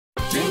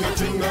Tinga,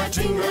 tinga,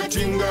 tinga,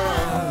 tinga.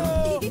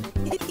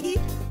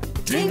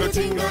 Tinga,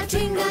 tinga,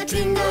 tinga,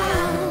 tinga.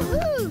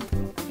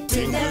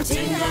 Tinga,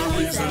 tinga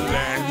is a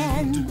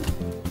land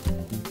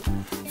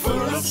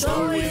full of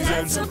stories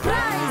and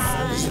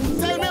surprise.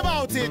 Tell me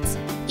about it.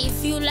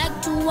 If you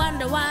like to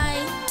wonder why,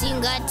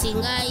 Tinga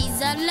Tinga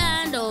is a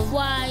land of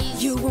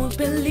wise. You won't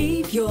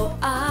believe your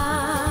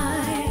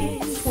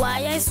eyes.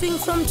 Why I swing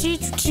from tree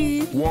to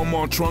tree. One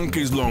more trunk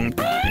is long.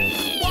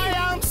 Why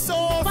I'm so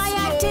Why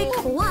I slow.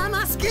 take, why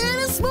my skin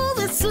is smooth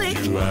and slick.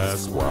 You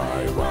ask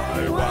why?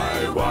 Why?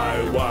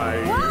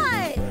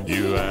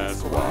 You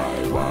ask why?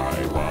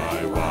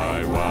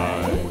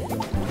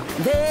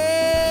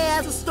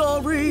 There's a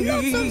story.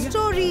 Lots of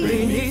stories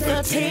beneath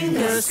the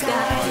Tinga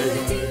sky.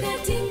 Tinga,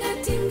 tinga,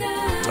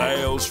 tinga.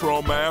 Tales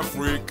from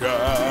Africa.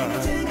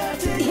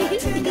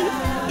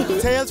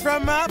 Tales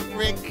from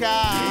Africa.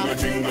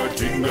 Tinga,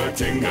 tinga,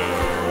 tinga.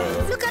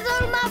 Look at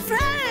all my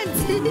friends.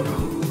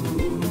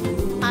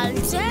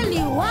 I'll tell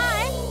you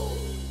why.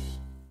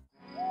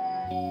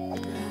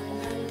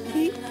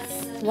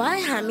 Why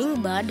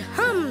Hummingbird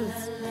hums.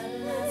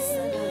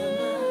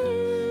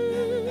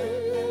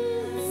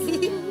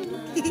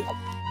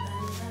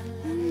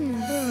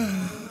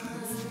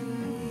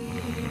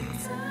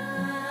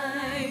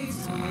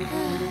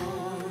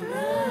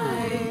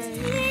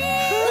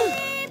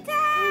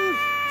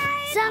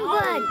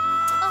 Songbird.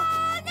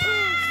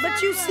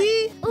 But you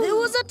see, there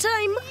was a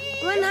time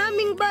when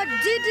Hummingbird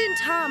didn't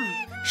hum.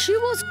 She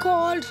was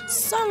called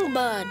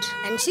Songbird,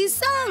 and she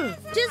sang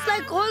just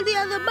like all the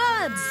other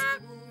birds.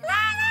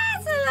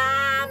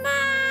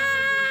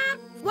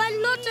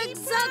 Well, not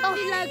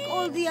exactly like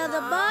all the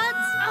other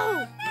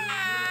birds.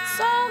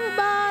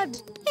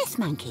 Songbird. Yes,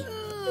 Monkey.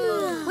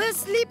 We're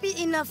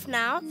sleepy enough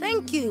now,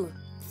 thank you.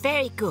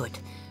 Very good.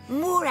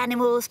 More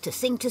animals to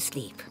sing to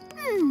sleep.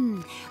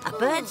 A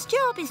bird's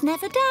job is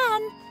never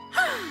done.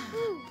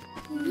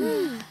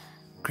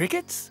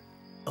 Crickets?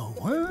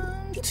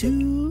 1,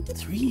 2,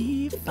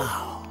 3,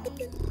 4.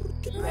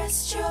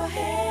 Rest your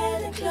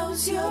head and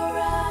close your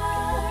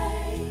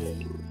eyes.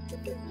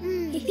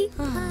 Sleep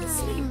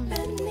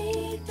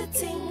beneath the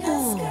Tinga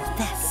Oh, sky.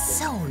 that's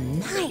so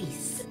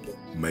nice.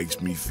 Makes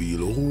me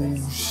feel all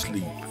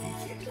sleepy.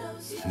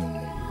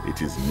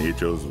 It is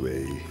nature's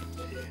way.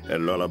 A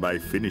lullaby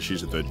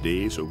finishes the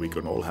day so we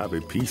can all have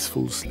a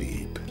peaceful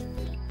sleep.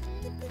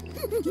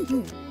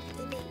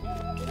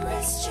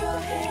 Rest your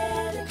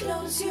head and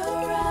close your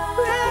eyes.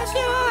 Rest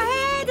your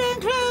head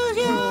and close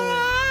your eyes.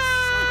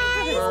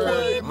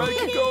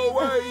 Make it go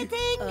away.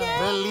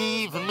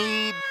 Believe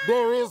me,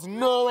 there is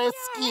no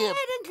escape.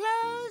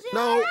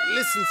 Now,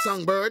 listen,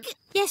 Songbird.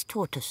 Yes,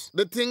 Tortoise.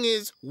 The thing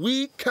is,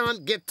 we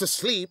can't get to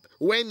sleep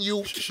when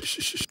you...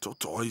 Shh,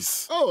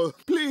 Tortoise. Oh,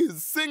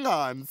 please, sing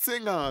on,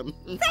 sing on.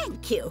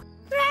 Thank you.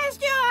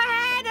 Rest your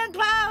head and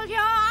close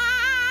your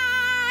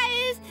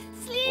eyes.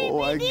 Sleep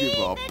Oh, I give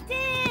up.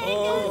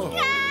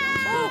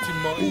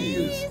 Hurting my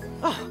ears.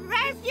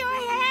 Rest your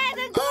head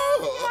and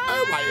close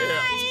your my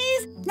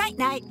eyes.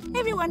 Night-night.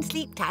 Everyone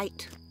sleep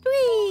tight.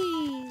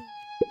 Whee!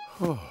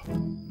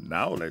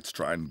 Now let's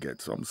try and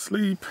get some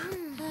sleep.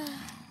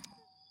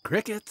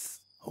 Crickets?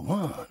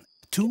 1,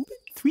 2,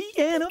 3,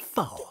 and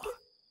 4.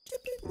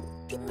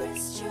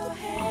 Rest your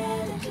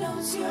head and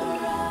close your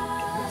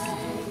eyes.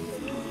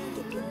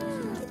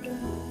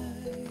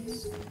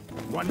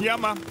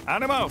 Wanyama,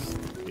 animals.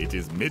 It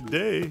is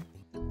midday.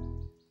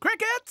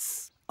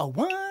 Crickets?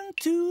 1,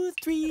 2,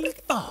 3,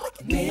 4.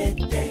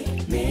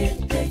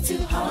 Midday, too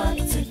hard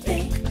to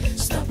think.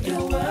 Stop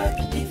your work,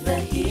 leave the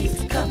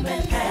heat, come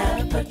and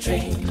have a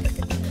drink.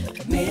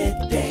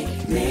 Midday,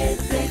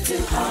 too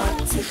hard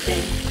to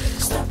think.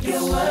 Stop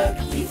your work,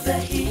 leave the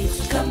heat,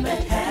 come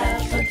and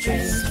have a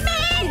drink.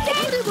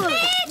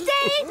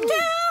 Midday,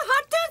 too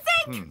hot to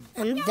think.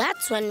 And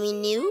that's when we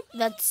knew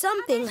that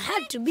something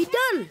had to be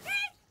done.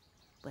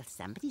 Well,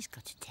 somebody's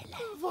got to tell her.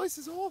 Her voice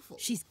is awful.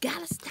 She's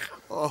got to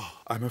stop. Oh,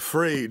 I'm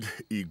afraid,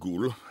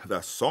 Eagle,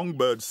 the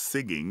songbird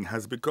singing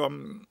has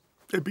become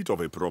a bit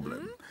of a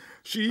problem.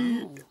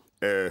 She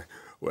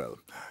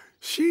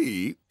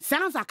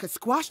Sounds like a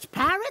squashed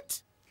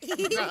parrot.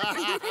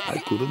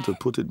 I couldn't have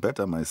put it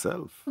better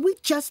myself. We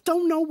just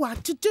don't know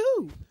what to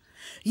do.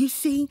 You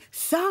see,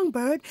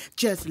 Songbird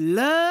just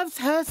loves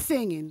her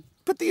singing.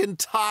 But the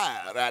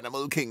entire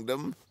animal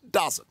kingdom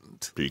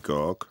doesn't.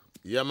 Peacock.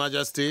 Your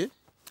Majesty,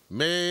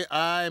 may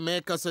I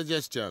make a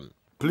suggestion?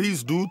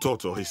 Please do,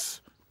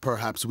 Tortoise.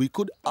 Perhaps we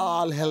could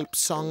all help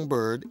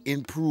Songbird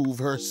improve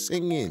her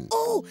singing.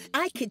 Oh,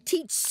 I could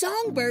teach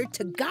Songbird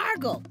to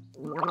gargle.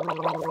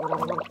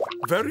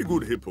 Very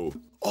good, Hippo.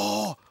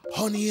 Oh,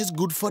 honey is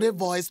good for the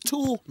voice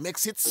too.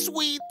 Makes it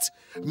sweet.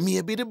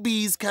 Maybe the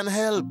bees can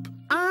help.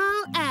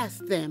 I'll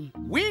ask them.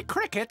 We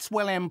crickets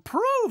will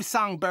improve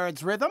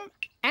Songbird's rhythm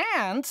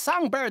and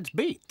Songbird's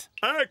beat.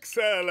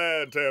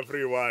 Excellent,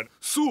 everyone.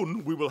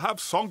 Soon we will have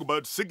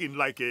Songbird singing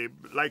like a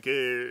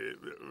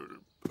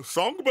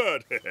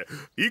songbird.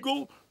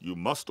 Eagle, you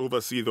must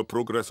oversee the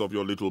progress of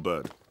your little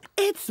bird.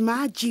 It's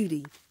my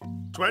duty.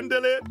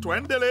 Twendele,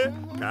 twendele.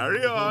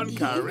 Carry on,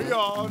 carry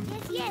on.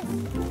 Yes.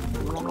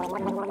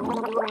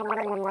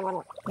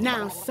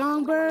 Now,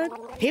 Songbird,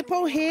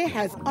 Hippo here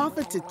has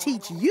offered to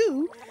teach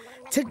you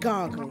to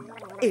gargle.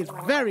 It's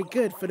very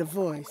good for the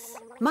voice.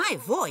 My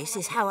voice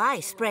is how I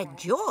spread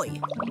joy.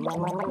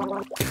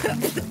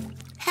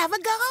 Have a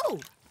go.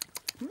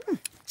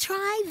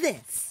 Try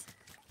this.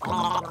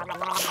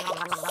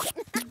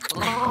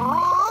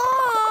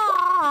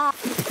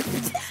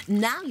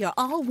 Now you're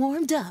all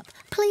warmed up.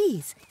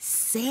 Please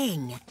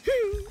sing.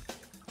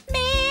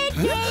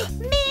 Midday,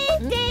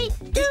 midday,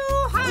 too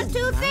hot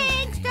to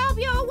think. Stop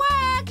your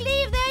work,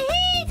 leave the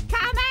heat.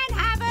 Come and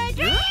have a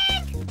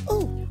drink.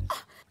 Oh,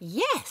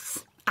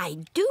 yes, I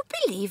do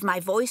believe my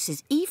voice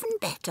is even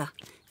better.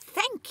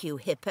 Thank you,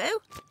 Hippo.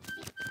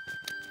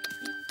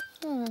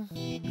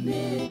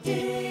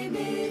 Midday,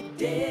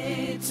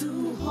 midday,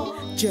 too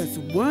hot. Just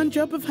one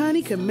drop of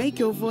honey can make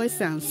your voice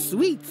sound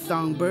sweet,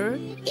 Songbird.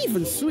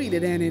 Even sweeter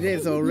than it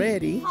is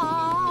already.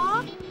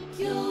 Aww.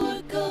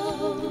 You're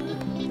gone.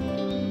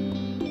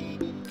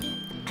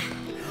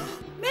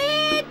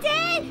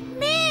 Midday,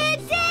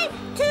 midday,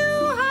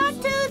 too hot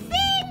to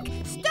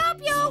think. Stop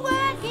your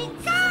working,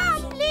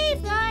 come,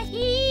 leave the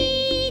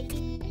heat.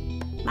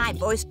 My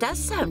voice does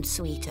sound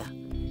sweeter.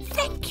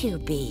 Thank you,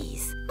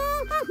 bees.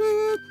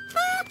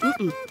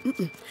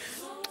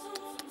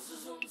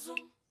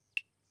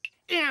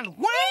 And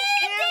one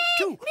and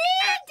two.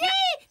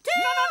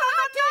 No.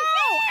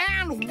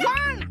 And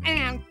one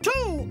and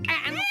two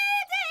and.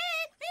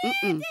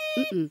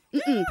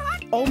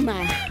 Oh,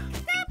 my.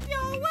 Stop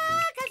your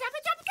work. Stop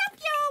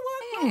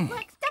your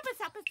work. Stop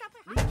it.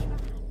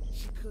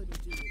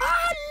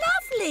 Oh,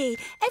 lovely.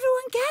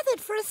 Everyone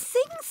gathered for a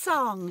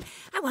sing-song.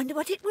 I wonder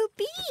what it will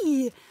be.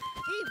 Even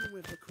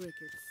with the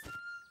crickets.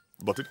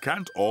 But it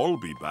can't all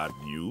be bad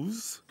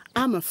news.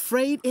 I'm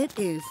afraid it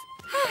is.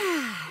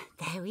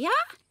 There we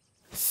are.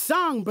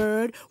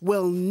 Songbird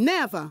will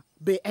never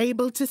be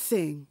able to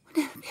sing.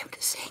 Never be able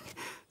to sing.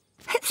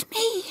 It's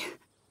me.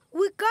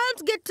 We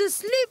can't get to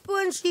sleep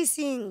when she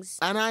sings.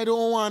 And I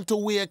don't want to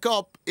wake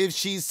up if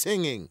she's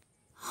singing.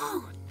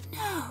 Oh,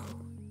 no.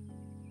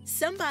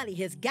 Somebody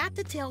has got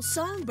to tell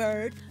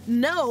Songbird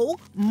no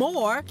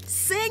more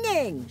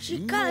singing. She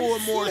can't No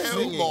more sing.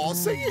 singing. No more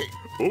singing.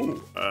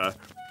 Oh,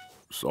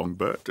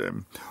 Songbird,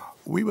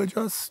 we were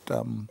just,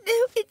 No,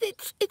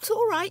 it's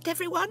all right,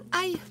 everyone.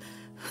 I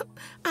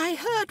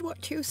heard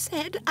what you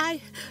said.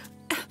 I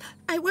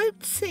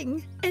won't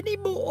sing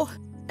anymore.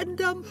 And,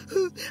 I'm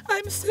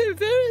so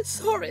very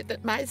sorry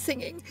that my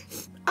singing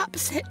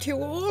upset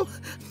you all.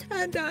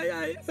 And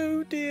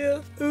oh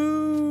dear,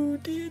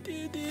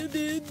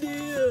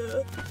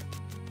 dear.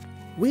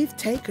 We've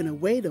taken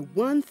away the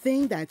one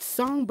thing that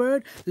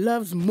Songbird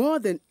loves more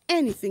than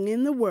anything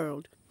in the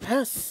world.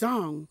 Her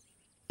song.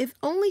 If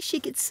only she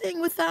could sing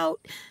without...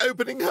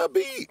 Opening her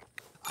beak.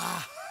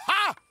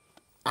 Aha!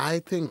 I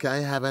think I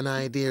have an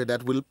idea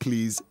that will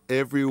please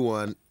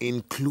everyone,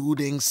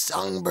 including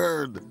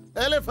Songbird.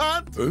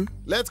 Elephant, Huh?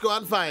 let's go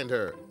and find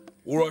her.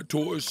 All right,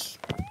 Tortoise.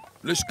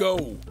 Let's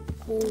go.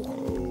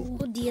 Oh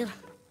dear.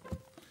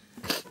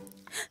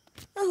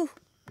 Oh.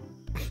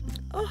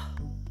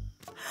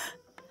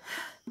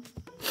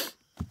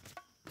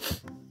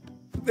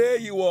 There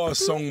you are,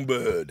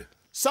 Songbird.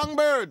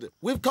 Songbird,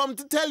 we've come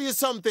to tell you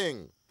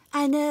something.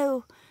 I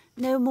know.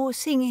 No more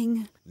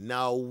singing.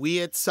 Now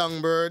wait,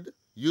 Songbird.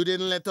 You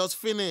didn't let us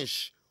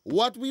finish.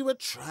 What we were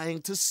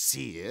trying to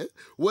say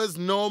was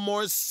no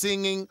more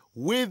singing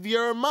with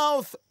your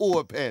mouth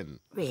open.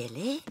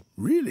 Really?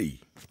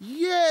 Really?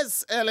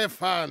 Yes,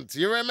 Elephant.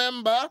 You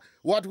remember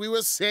what we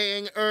were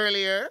saying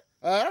earlier?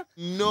 Huh?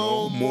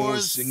 No more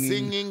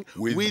singing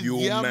with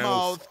your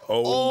mouth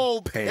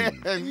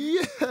open.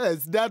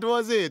 Yes, that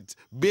was it.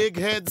 Big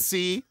head,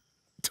 see?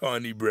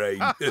 Tiny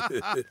brain.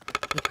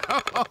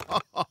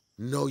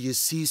 No, you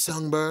see,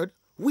 Songbird?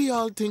 We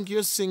all think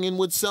your singing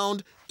would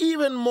sound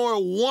even more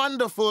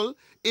wonderful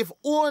if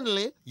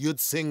only you'd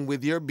sing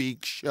with your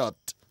beak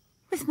shut.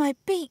 With my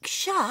beak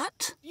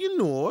shut? You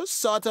know,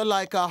 sort of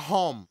like a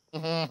hum.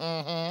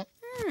 Well,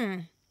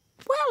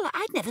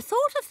 I'd never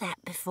thought of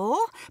that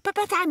before. But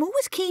I'm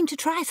always keen to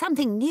try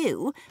something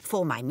new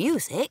for my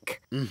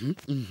music.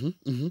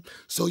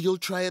 So you'll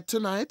try it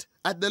tonight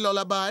at the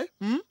lullaby?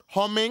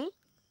 Humming?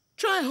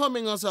 Try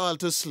humming us all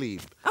to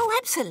sleep. Oh,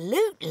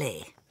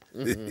 absolutely.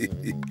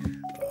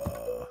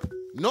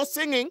 No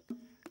singing,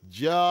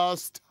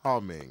 just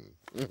humming.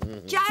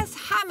 Just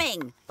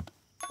humming.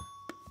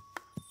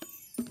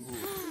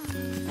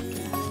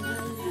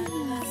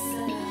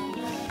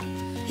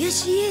 Here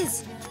she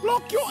is.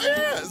 Block your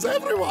ears,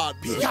 everyone.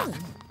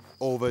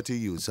 Over to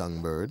you,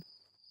 Songbird.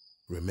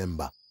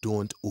 Remember,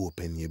 don't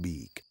open your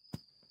beak.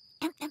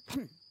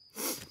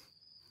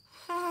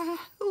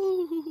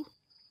 Ooh.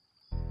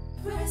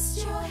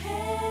 Rest your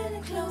head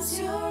and close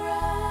your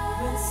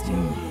eyes. Rest your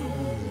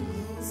head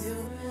and close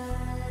your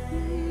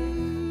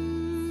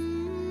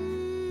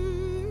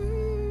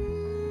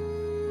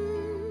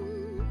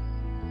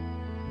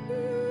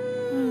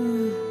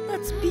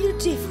That's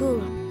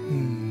beautiful.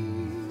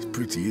 It's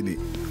pretty, isn't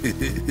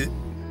it?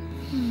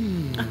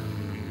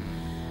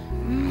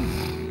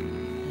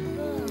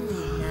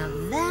 Now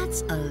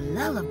That's a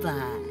lullaby.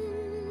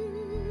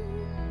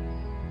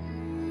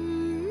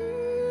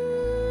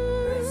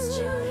 Rest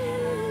your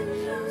head,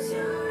 close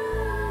your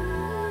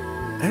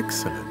eyes.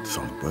 Excellent,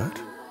 Songbird.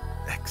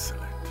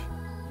 Excellent.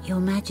 Your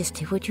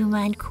Majesty, would you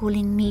mind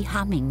calling me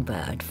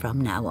Hummingbird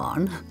from now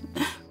on?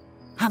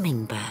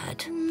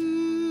 Hummingbird.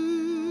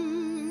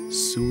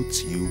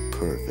 Suits you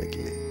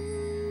perfectly.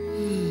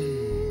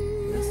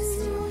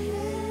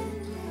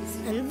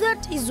 And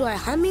that is why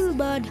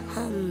Hummingbird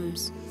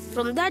hums.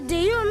 From that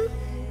day on,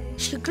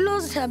 she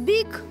closed her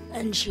beak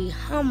and she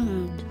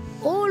hummed,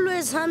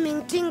 always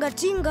humming Tinga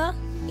Tinga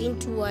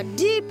into a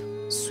deep,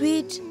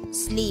 sweet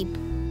sleep.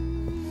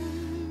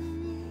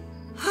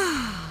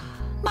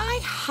 My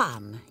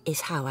hum is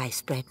how I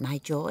spread my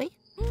joy.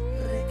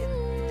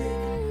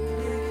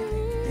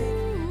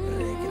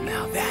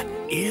 Now that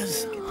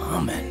is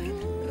humming.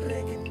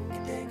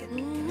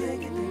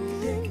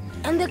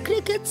 And the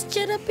crickets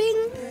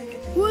chirruping?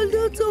 Well,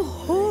 that's a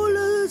whole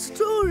other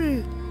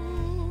story.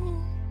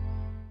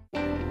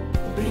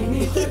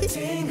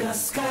 Tinga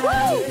sky.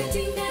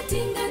 Tinga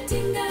tinga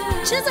tinga.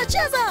 Cheza,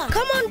 cheza!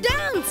 Come on,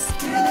 dance!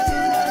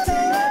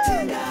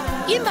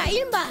 Imba,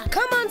 imba!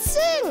 Come on,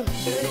 sing!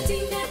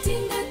 Tinga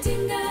tinga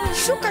tinga.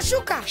 Shuka,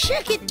 shuka!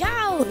 Shake it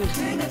down!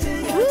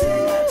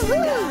 Woo-hoo.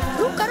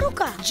 Ruka,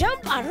 ruka!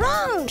 Jump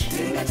around!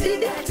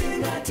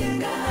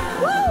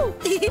 Woo!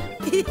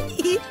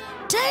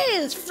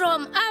 Tales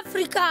from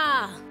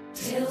Africa!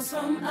 Tales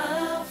from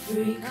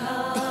Africa.